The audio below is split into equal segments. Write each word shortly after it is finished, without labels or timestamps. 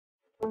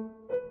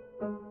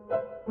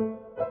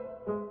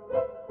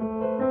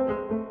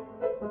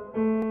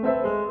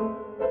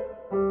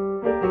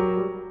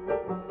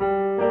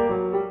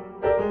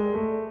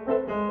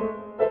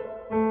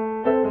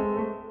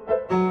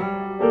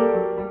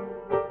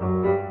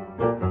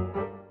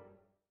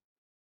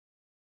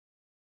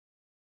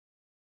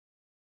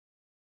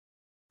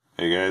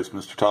Hey guys,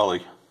 Mr.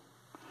 Tolly.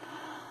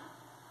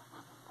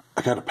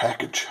 I got a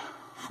package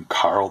from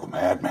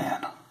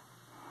CarlTheMadman.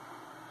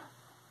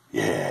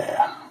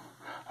 Yeah.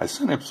 I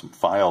sent him some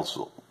files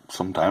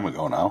some time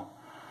ago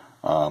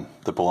now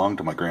that belonged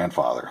to my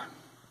grandfather.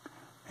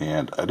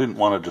 And I didn't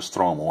want to just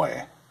throw them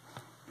away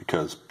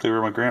because they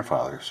were my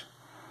grandfather's.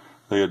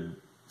 They had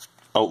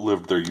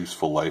outlived their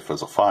useful life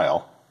as a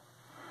file.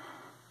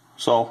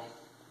 So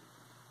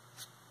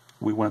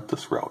we went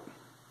this route.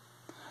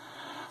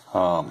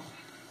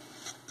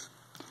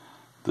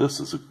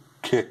 This is a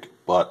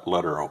kick-butt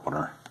letter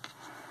opener.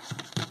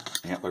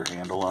 Antler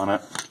handle on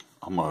it.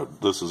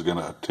 This is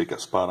gonna take a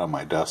spot on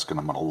my desk, and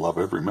I'm gonna love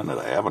every minute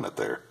I have in it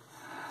there.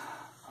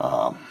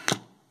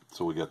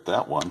 So we got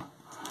that one.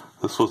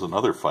 This was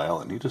another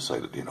file, and he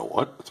decided, you know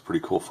what? It's a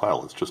pretty cool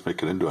file. Let's just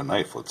make it into a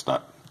knife. Let's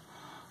not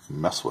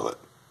mess with it.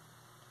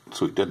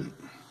 So he didn't.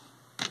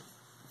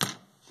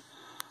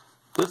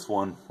 This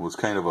one was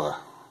kind of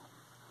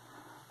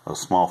a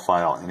small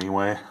file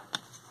anyway.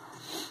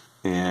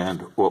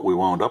 And what we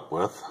wound up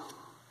with,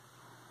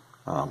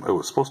 it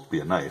was supposed to be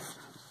a knife,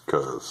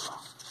 because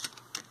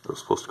it was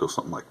supposed to go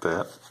something like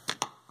that,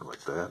 or like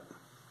that.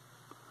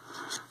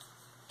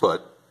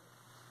 But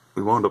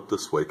we wound up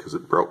this way because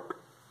it broke,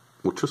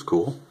 which is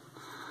cool.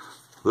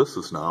 This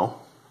is now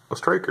a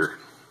striker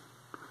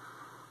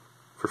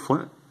for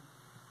flint.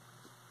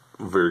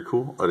 Very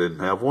cool. I didn't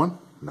have one,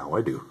 now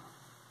I do.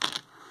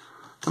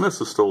 And this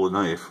is still a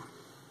knife,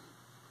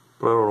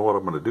 but I don't know what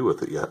I'm going to do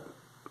with it yet.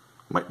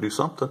 Might do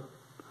something.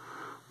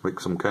 Make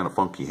some kind of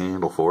funky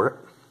handle for it.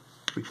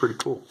 Be pretty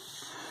cool.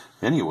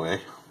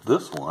 Anyway,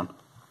 this one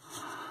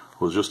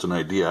was just an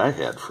idea I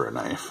had for a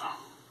knife.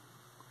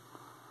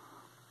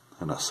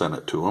 And I sent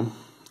it to him,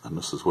 and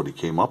this is what he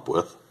came up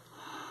with.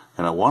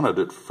 And I wanted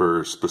it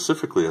for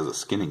specifically as a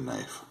skinning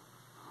knife.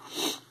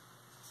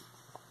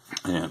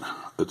 And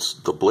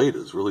the blade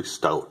is really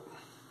stout.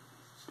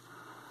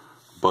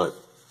 But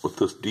with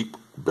this deep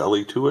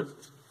belly to it,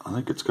 I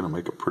think it's going to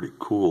make a pretty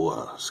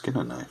cool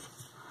skinning knife.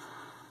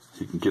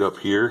 You can get up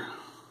here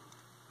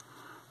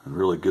and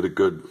really get a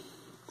good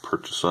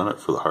purchase on it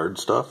for the hard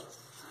stuff.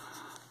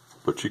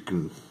 But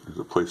there's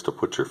a place to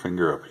put your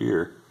finger up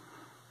here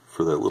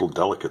for that little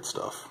delicate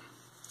stuff.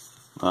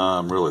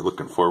 I'm really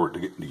looking forward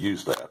to getting to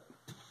use that.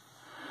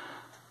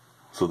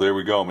 So there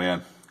we go,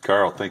 man.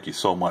 Carl, thank you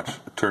so much.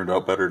 It turned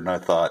out better than I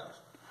thought.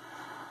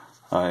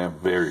 I am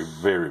very,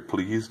 very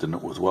pleased, and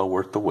it was well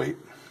worth the wait.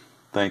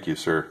 Thank you,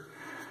 sir.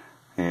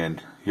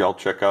 And y'all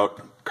check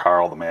out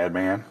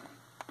CarlTheMadman.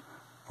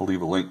 I'll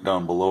leave a link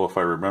down below if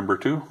I remember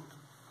to.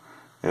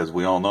 As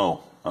we all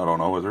know, I don't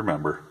always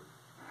remember.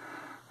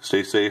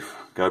 Stay safe.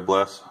 God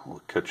bless.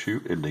 We'll catch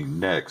you in the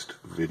next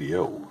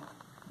video.